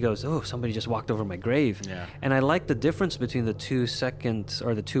then she goes, oh, somebody just walked over my grave. Yeah. And I like the difference between the 2 seconds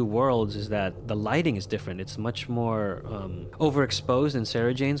or the 2 worlds is that the lighting is different. It's much more overexposed in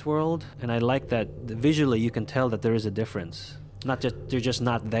Sarah Jane's world. And I like that visually you can tell that there is a difference. Not just they're just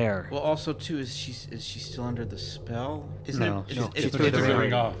not there. Well, also too, is she still under the spell? Isn't No, it? no, It's, she's It's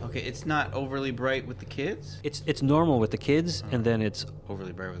wearing off. okay. It's not overly bright with the kids. It's normal with the kids, and then it's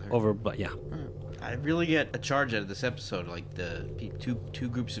Overly bright with her. over. But yeah, I really get a charge out of this episode, like the two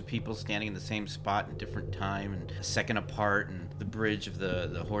groups of people standing in the same spot in different time and a second apart, and the bridge of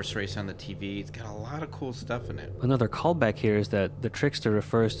the horse race on the TV. It's got a lot of cool stuff in it. another callback here is that the trickster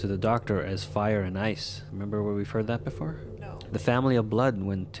refers to the Doctor as fire and ice. Remember where we've heard that before? No. The family of blood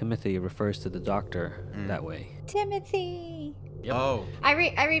when Timothy refers to the Doctor that way. Timothy. Yep. Oh,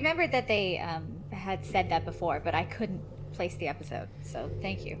 I remembered that they had said that before, but I couldn't place the episode. So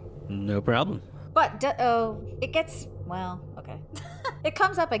thank you. No problem. But it gets okay. It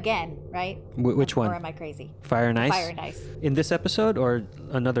comes up again, right? Which Or one? am I crazy? Fire and ice? Fire and ice. In this episode or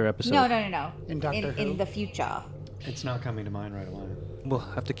another episode? No. In Doctor Who? In the future. It's not coming to mind right away. We'll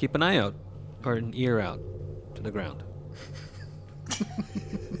have to keep an eye out, or an ear out, to the ground.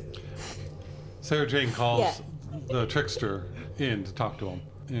 Sarah Jane calls Yeah. the trickster in to talk to him.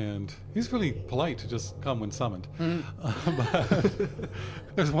 And he's really polite to just come when summoned. But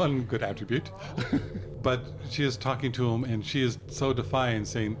there's one good attribute. But she is talking to him, and she is so defiant,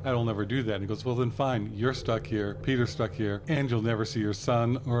 saying, I'll never do that. And he goes, well, then fine. You're stuck here. Peter's stuck here. And you'll never see your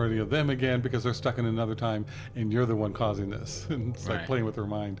son or any of them again because they're stuck in another time, and you're the one causing this. And it's like Right. playing with her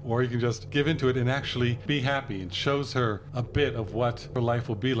mind. Or you can just give into it and actually be happy, and shows her a bit of what her life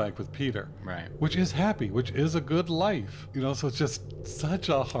will be like with Peter. Right. Which is happy, which is a good life. So it's just such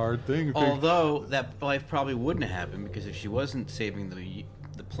a hard thing. although that life probably wouldn't have happened because if she wasn't saving the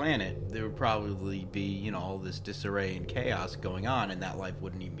planet, there would probably be all this disarray and chaos going on, and that life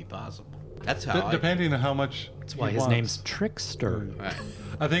wouldn't even be possible. That's how. Depending on how much. That's why his name's Trickster. Right.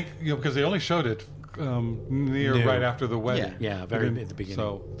 I think because they only showed it near No. right after the wedding. Yeah, very at the beginning.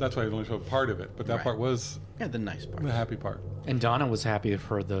 So that's why they only showed part of it, but that Right. part was Yeah, the nice part. the happy part. And Donna was happy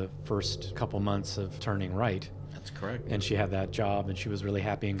for the first couple months of turning right. That's correct. And she had that job, and she was really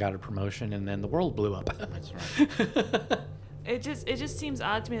happy and got a promotion, and then the world blew up. That's right. It just seems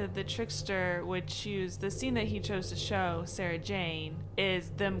odd to me that the trickster would choose the scene that he chose to show Sarah Jane is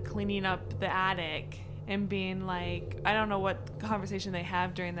them cleaning up the attic and being like, I don't know what conversation they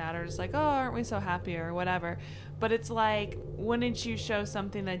have during that, or just like, oh, aren't we so happy or whatever. But it's like, wouldn't you show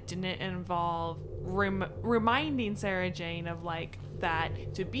something that didn't involve reminding Sarah Jane of like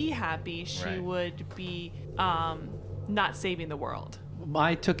that to be happy she Right. would be not saving the world.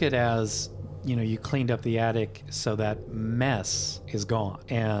 I took it as, you cleaned up the attic so that mess is gone.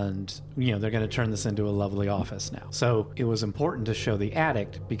 And, they're going to turn this into a lovely office now. So it was important to show the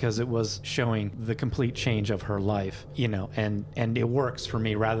attic because it was showing the complete change of her life, and it works for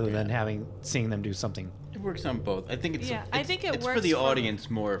me rather than seeing them do something. It works on both. I think it's. Yeah, I think it it's for works the for-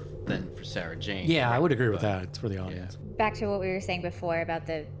 audience more than for Sarah Jane. Yeah, I would agree with that. It's for the audience. Back to what we were saying before about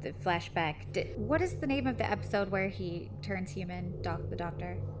the flashback. What is the name of the episode where he turns human, the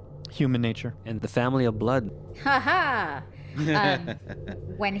doctor? Human nature. And the family of blood. Ha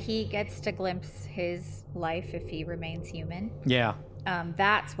when he gets to glimpse his life if he remains human. Yeah.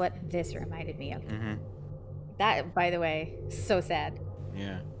 That's what this reminded me of. Mm-hmm. That, by the way, so sad.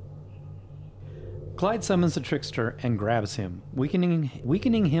 Yeah. Clyde summons the trickster and grabs him,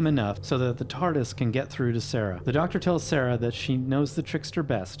 weakening him enough so that the TARDIS can get through to Sarah. The Doctor tells Sarah that she knows the trickster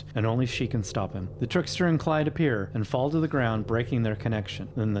best, and only she can stop him. The trickster and Clyde appear and fall to the ground, breaking their connection.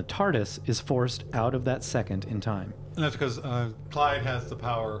 Then the TARDIS is forced out of that second in time. And that's because Clyde has the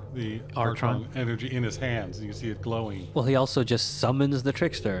power, the Artron. Artron energy in his hands. And you can see it glowing. Well, he also just summons the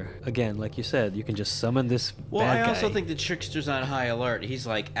trickster. Again, like you said, you can just summon this Well, bad I guy. also think the trickster's on high alert. He's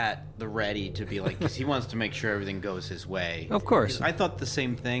like at the ready to be like, because he wants to make sure everything goes his way. Of course. I thought the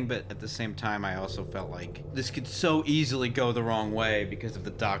same thing, but at the same time, I also felt like this could so easily go the wrong way because of the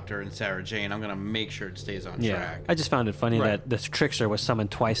Doctor and Sarah Jane. I'm gonna make sure it stays on track. I just found it funny Right. that this trickster was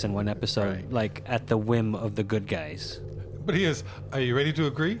summoned twice in one episode, Right. like at the whim of the good guys. But he is, are you ready to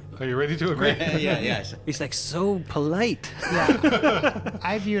agree? Are you ready to agree? yeah. He's like so polite. Yeah.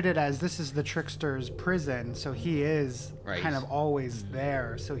 I viewed it as this is the trickster's prison, so he is Right. kind of always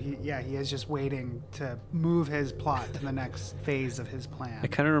there. So he is just waiting to move his plot to the next phase of his plan.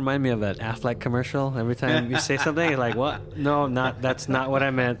 It kind of reminded me of that Affleck commercial. Every time you say something, you're like, what? No, that's not what I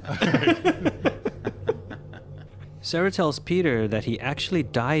meant. Sarah tells Peter that he actually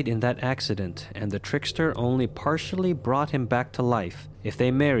died in that accident, and the trickster only partially brought him back to life. If they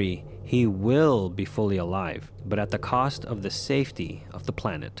marry, he will be fully alive, but at the cost of the safety of the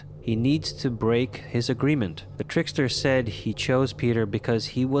planet. He needs to break his agreement. The trickster said he chose Peter because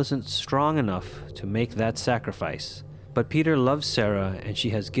he wasn't strong enough to make that sacrifice. But Peter loves Sarah, and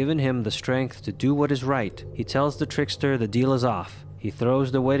she has given him the strength to do what is right. He tells the trickster the deal is off. He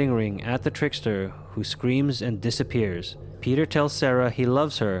throws the wedding ring at the trickster, who screams and disappears. Peter tells Sarah he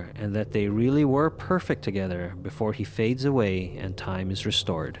loves her and that they really were perfect together before he fades away and time is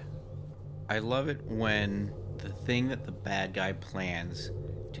restored. I love it when the thing that the bad guy plans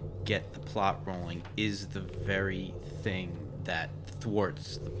to get the plot rolling is the very thing that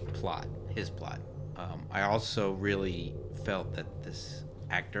thwarts the plot, his plot. I also really felt that this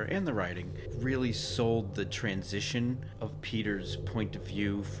actor and the writing really sold the transition of Peter's point of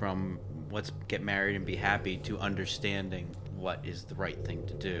view from let's get married and be happy to understanding what is the right thing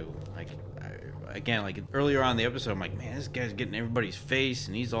to do. Like, again, like earlier on in the episode, I'm like, man, this guy's getting everybody's face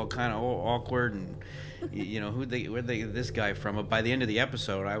and he's all kind of awkward and you know, where'd they get this guy from? But by the end of the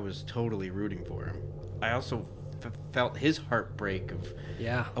episode, I was totally rooting for him. I also felt his heartbreak of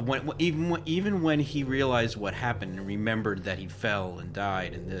even when he realized what happened and remembered that he fell and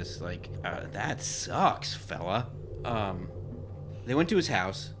died and this, like, that sucks, fella. They went to his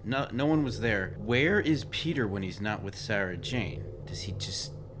house. No one was there. Where is Peter when he's not with Sarah Jane? Does he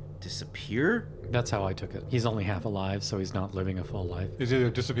just disappear? That's how I took it. He's only half alive, so he's not living a full life. He's either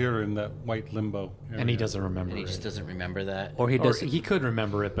disappeared in that white limbo area. And he doesn't remember And he it. just doesn't remember that? Or he Or doesn't, he could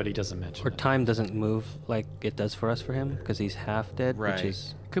remember it, but he doesn't mention or it. time doesn't move like it does for us for him because he's half dead, Right. which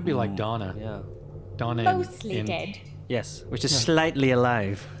is Could be like Donna. yeah. Donna Mostly in, dead. Yes, which is slightly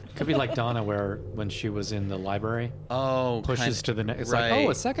alive. Could be like Donna, where when she was in the library, Oh, pushes to the next. It's right. like, oh,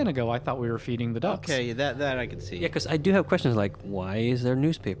 a second ago I thought we were feeding the ducks. Okay, that I can see. Yeah, because I do have questions like, why is there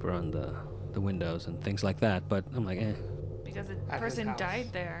newspaper on the windows and things like that? But I'm like, eh. Because a At his person house. died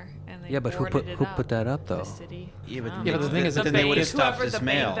there, and they Yeah, but who boarded put it who up. put that up though? The city. Yeah, but- I don't Yeah, but the know. thing is, the then they would've bank, stopped whoever his the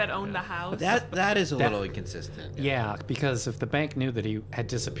mail. bank that owned the house. That is a That- little inconsistent. Yeah, because if the bank knew that he had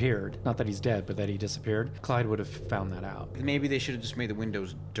disappeared, not that he's dead, but that he disappeared, Clyde would have found that out. Maybe they should have just made the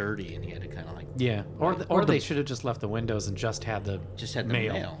windows dirty, and he had to kind of like Yeah, or Or they the- should have just left the windows and just had the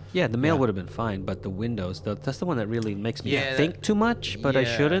mail. Yeah, the mail Yeah. would have been fine, but the windows, that's the one that really makes me Yeah, think that- too much, but I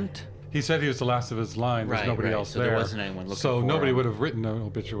yeah. shouldn't. He said he was the last of his line. There's Right, nobody right. else So there. there wasn't anyone looking So for nobody him. would have written an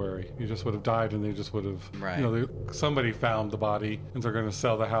obituary. He just would have died, and they just would have. Right. You know, somebody found the body, and they're going to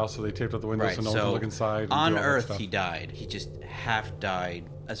sell the house, so they taped up the windows Right, so no one so can look inside. and on do all that Earth stuff. he died. He just half died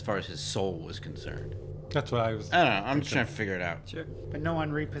as far as his soul was concerned. That's what I was. I don't know. I'm just trying to figure it out. Sure. But no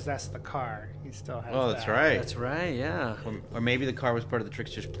one repossessed the car. He still has Oh, that's that. right. That's right, yeah. Or maybe the car was part of the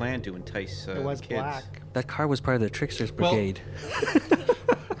trickster's plan to entice It was kids. black. That car was part of the Tricksters Well- Brigade.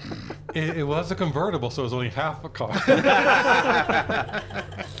 It was a convertible, so it was only half a car.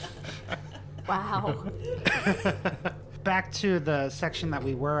 Wow. Back to the section that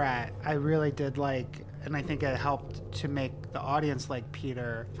we were at, I really did like, and I think it helped to make the audience like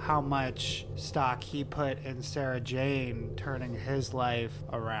Peter, how much stock he put in Sarah Jane turning his life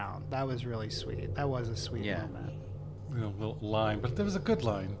around. That was really sweet. That was a sweet Yeah. moment. Little line, but there was a good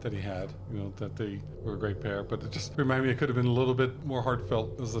line that he had. That they were a great pair. But it just reminded me it could have been a little bit more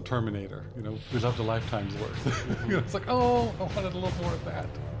heartfelt as the Terminator. We loved a lifetime's worth. It's like, oh, I wanted a little more of that.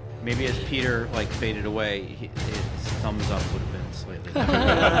 Maybe as Peter like faded away, his thumbs up would have been slightly better.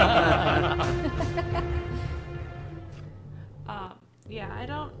 Yeah, I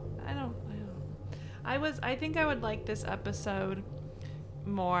don't. I think I would like this episode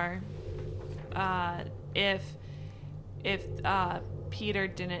more if Peter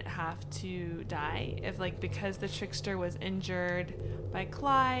didn't have to die. If, like, because the trickster was injured by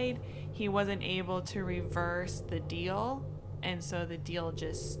Clyde, he wasn't able to reverse the deal, and so the deal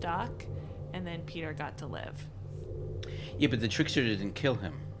just stuck, and then Peter got to live. Yeah, but the trickster didn't kill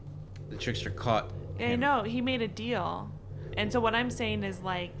him. The trickster caught I him. know, he made a deal. And so what I'm saying is,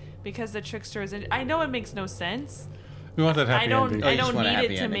 like, because the trickster is I know it makes no sense. We want that happy ending. Oh, I you just don't want a need happy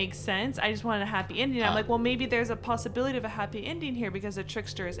it to ending. make sense. I just want a happy ending. I'm like, well, maybe there's a possibility of a happy ending here because the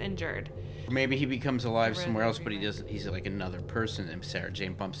trickster is injured. Maybe he becomes alive Really somewhere else, but remember. he's like another person, and Sarah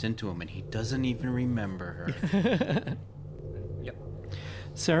Jane bumps into him, and he doesn't even remember her.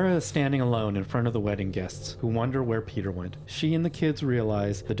 Sarah is standing alone in front of the wedding guests, who wonder where Peter went. She and the kids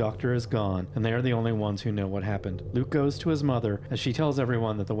realize the doctor is gone, and they are the only ones who know what happened. Luke goes to his mother as she tells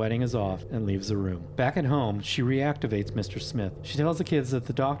everyone that the wedding is off and leaves the room. Back at home, she reactivates Mr. Smith. She tells the kids that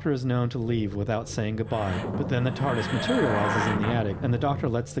the doctor is known to leave without saying goodbye, but then the TARDIS materializes in the attic, and the doctor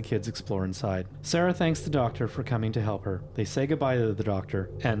lets the kids explore inside. Sarah thanks the doctor for coming to help her. They say goodbye to the doctor,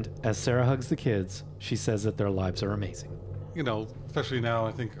 and as Sarah hugs the kids, she says that their lives are amazing. You know, especially now,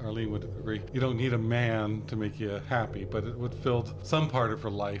 I think Arlene would agree. You don't need a man to make you happy, but it would fill some part of her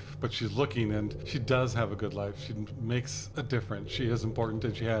life. But she's looking, and she does have a good life. She makes a difference. She is important,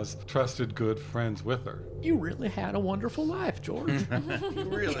 and she has trusted, good friends with her. You really had a wonderful life, George.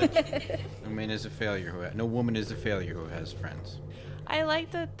 Really? No man is a failure. No woman is a failure who has friends. I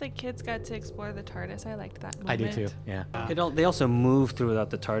like that the kids got to explore the TARDIS. I liked that moment. I do too. Yeah. They also move throughout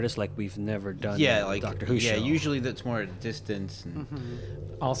the TARDIS like we've never done Yeah, in like Doctor Who yeah. show. Usually that's more at a distance. And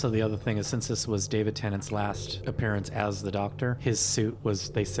Also, the other thing is, since this was David Tennant's last appearance as the Doctor, his suit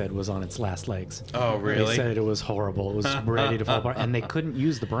they said was on its last legs. Oh, really? They said it was horrible. It was ready to fall apart, and they couldn't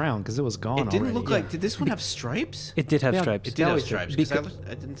use the brown because it was gone. it didn't already. look like. Did this one have stripes? It did have Yeah, stripes. It did have always did. stripes. Because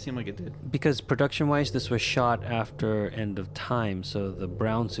it didn't seem like it did. Because production-wise, this was shot after End of Time, so the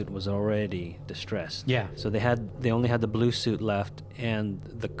brown suit was already distressed. Yeah. So they only had the blue suit left, and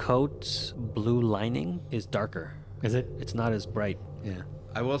the coat's blue lining is darker. Is it? It's not as bright. Yeah.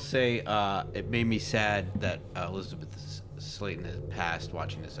 I will say it made me sad that Elizabeth Sladen has passed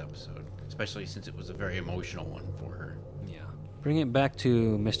watching this episode, especially since it was a very emotional one for her. Yeah. Bring it back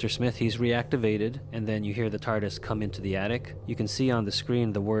to Mr. Smith. He's reactivated, and then you hear the TARDIS come into the attic. You can see on the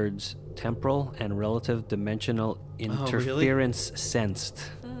screen the words temporal and relative dimensional interference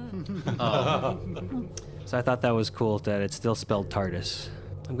sensed. So I thought that was cool that it still spelled TARDIS.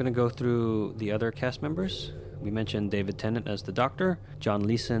 I'm going to go through the other cast members. We mentioned David Tennant as the Doctor, John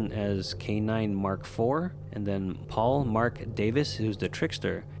Leeson as K9 Mark IV, and then Paul Mark Davis, who's the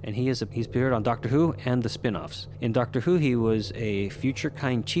Trickster, and he's appeared on Doctor Who and the spin-offs. In Doctor Who, he was a future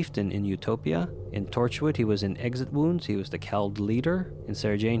kind chieftain in Utopia. In Torchwood, he was in Exit Wounds. He was the Cald leader. In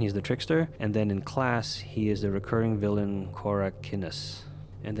Sarah Jane, he's the Trickster. And then in Class, he is the recurring villain Cora Kinnis.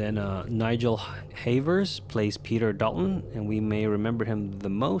 And then Nigel Havers plays Peter Dalton, and we may remember him the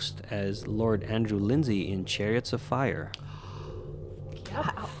most as Lord Andrew Lindsay in Chariots of Fire.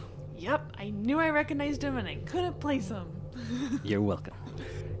 Yep, I knew I recognized him and I couldn't place him. You're welcome.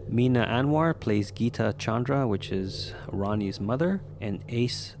 Meena Anwar plays Geeta Chandra, which is Ronnie's mother, and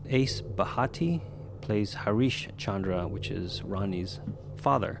Ace Bahati plays Harish Chandra, which is Ronnie's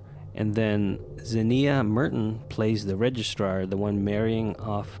father. And then Zinnia Merton plays the registrar, the one marrying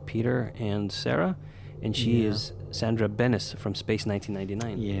off Peter and Sarah, and she is Sandra Benes from Space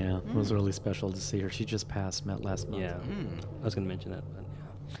 1999. Yeah. It was really special to see her. She just met last month. Yeah, I was going to mention that, but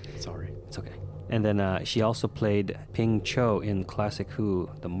yeah. Sorry. It's okay. And then she also played Ping Cho in Classic Who,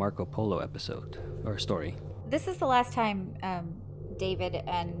 the Marco Polo episode, or story. This is the last time David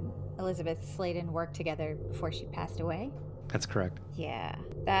and Elizabeth Sladen worked together before she passed away. That's correct. Yeah,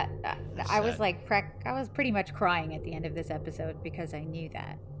 that I was like, I was pretty much crying at the end of this episode because I knew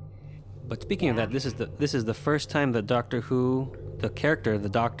that. But speaking of that, this is the first time that Doctor Who, the character, the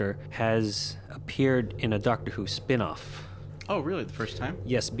Doctor, has appeared in a Doctor Who spin-off. Oh, really? The first time?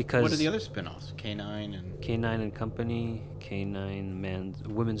 Yes, because... What are the other spin-offs? K9 and... K9 and Company, K9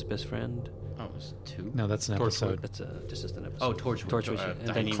 Women's Best Friend. Oh, there's two? No, that's an Torchwood. episode. That's just an episode. Oh, Torchwood. Torchwood. I and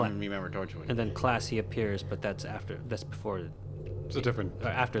didn't then even remember Torchwood. and then Class he appears, but that's before. It's a different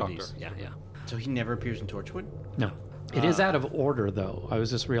After doctor. these. Yeah. So he never appears in Torchwood? No. It is out of order, though. I was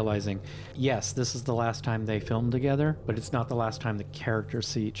just realizing, yes, this is the last time they filmed together, but it's not the last time the characters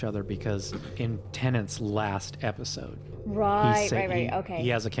see each other because in Tennant's last episode, Right, he okay. he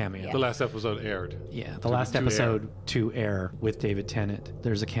has a cameo. Yeah. The last episode aired. Yeah, the last episode to air with David Tennant,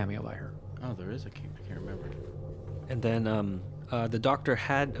 there's a cameo by her. Oh, there is a king. I can't remember. And then the Doctor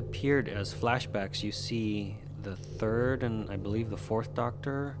had appeared as flashbacks. You see the third and I believe the fourth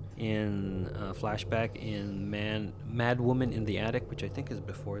Doctor in flashback in Mad Woman in the Attic, which I think is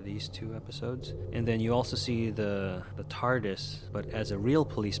before these 2 episodes. And then you also see the TARDIS, but as a real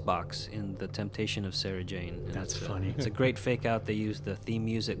police box in The Temptation of Sarah Jane. And That's funny. It's a great fake out. They use the theme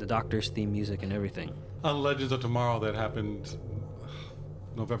music, the Doctor's theme music and everything. On Legends of Tomorrow, that happened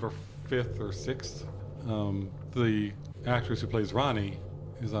November 5th or 6th. The actress who plays Ronnie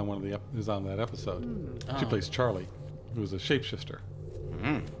is on that episode. She plays Charlie, who's a shapeshifter.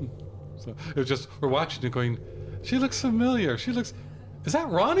 So it was just, we're watching it going, she looks familiar. Is that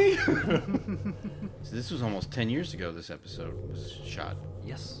Ronnie? So this was almost 10 years ago this episode was shot.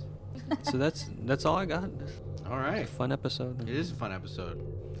 Yes. So that's all I got. All right. Fun episode. It is a fun episode.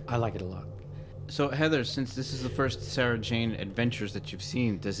 I like it a lot. So, Heather, since this is the first Sarah Jane Adventures that you've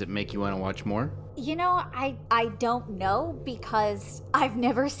seen, does it make you want to watch more? You know, I don't know because I've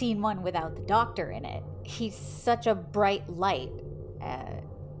never seen one without the Doctor in it. He's such a bright light.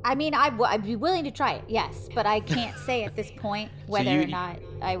 I mean, I'd be willing to try it, yes, but I can't say at this point whether or not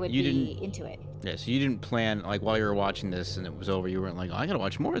I would be into it. Yeah, so you didn't plan, like, while you were watching this and it was over, you weren't like, oh, I gotta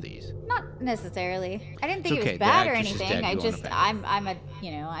watch more of these. Not necessarily. I didn't think It's it okay, was the bad or actress is anything. dead, I you won't just, offend.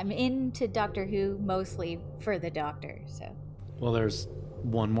 I'm into Doctor Who mostly for the Doctor, so. Well, there's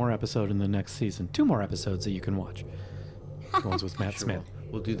one more episode in the next season. 2 more episodes that you can watch. The ones with Matt Smith.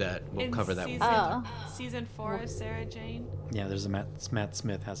 We'll do that. We'll In cover that season, one. Season 4 of Sarah Jane. Yeah, there's a Matt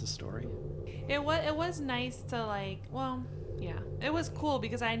Smith has a story. It was nice to it was cool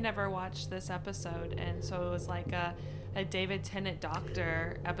because I never watched this episode, and so it was like a David Tennant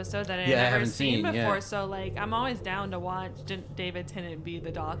Doctor episode that I Yeah, I never haven't seen seen, before. yeah. So like I'm always down to watch David Tennant be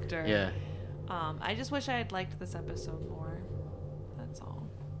the Doctor. Yeah. I just wish I had liked this episode more. That's all.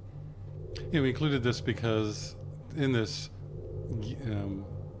 We included this because in this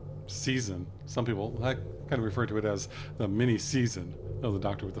season, some people I kind of refer to it as the mini season of the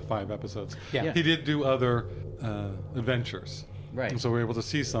Doctor with the 5 episodes. Yeah. He did do other adventures. Right. And so we're able to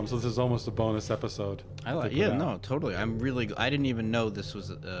see some. So this is almost a bonus episode. I like. to put Yeah, out. no, totally. I didn't even know this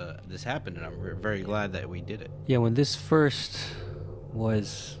was this happened, and I'm very glad that we did it. Yeah, when this first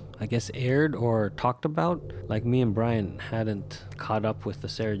was, I guess, aired or talked about, like me and Brian hadn't caught up with the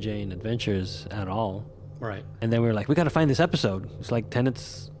Sarah Jane Adventures at all. Right. And then we were like, we got to find this episode. It's like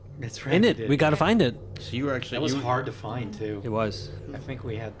Tennant's That's in it. We got to find it. So you were actually That was hard to find, too. It was. I think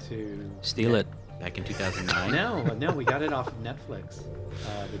we had to... Steal it. back in 2009. No, we got it off of Netflix.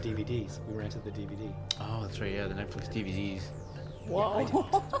 The DVDs. We rented the DVD. Oh, that's right. Yeah, the Netflix DVDs. Whoa.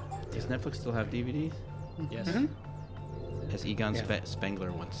 Does Netflix still have DVDs? Yes. As Egon Yeah.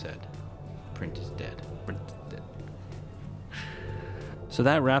 Spengler once said, "Print is dead." Print is dead. So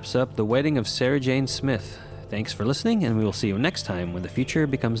that wraps up The Wedding of Sarah Jane Smith. Thanks for listening, and we will see you next time when the future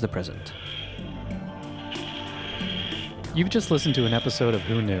becomes the present. You've just listened to an episode of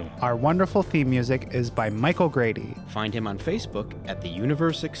Who Knew? Our wonderful theme music is by Michael Grady. Find him on Facebook at The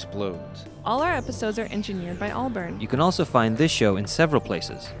Universe Explodes. All our episodes are engineered by Allburn. You can also find this show in several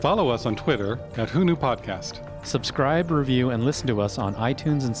places. Follow us on Twitter at Who Knew Podcast. Subscribe, review, and listen to us on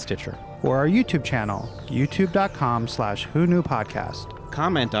iTunes and Stitcher. Or our YouTube channel, youtube.com/Who Knew Podcast.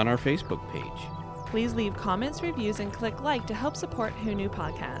 Comment on our Facebook page. Please leave comments, reviews, and click like to help support Who Knew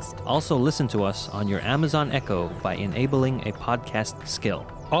Podcast. Also listen to us on your Amazon Echo by enabling a podcast skill.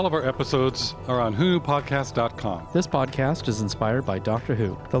 All of our episodes are on whoknewpodcast.com. This podcast is inspired by Doctor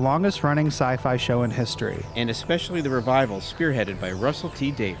Who. The longest running sci-fi show in history. And especially the revival spearheaded by Russell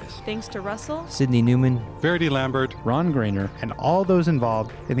T. Davis. Thanks to Russell. Sydney Newman. Verity Lambert. Ron Grainer. And all those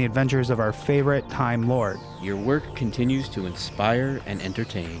involved in the adventures of our favorite Time Lord. Your work continues to inspire and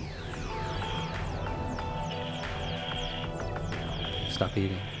entertain. Stop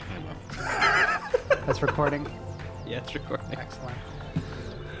eating. That's recording. Yeah, it's recording. Excellent.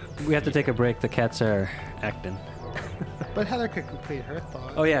 We have to take a break. The cats are acting. But Heather could complete her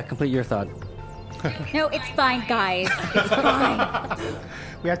thought. Oh yeah, complete your thought. No, it's fine, guys. It's fine.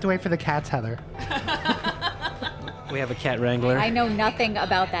 We have to wait for the cats, Heather. We have a cat wrangler. I know nothing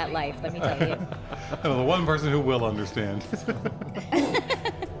about that life, let me tell you. I know the one person who will understand.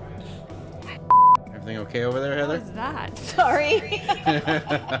 Everything okay over there, What Heather? was that? Sorry.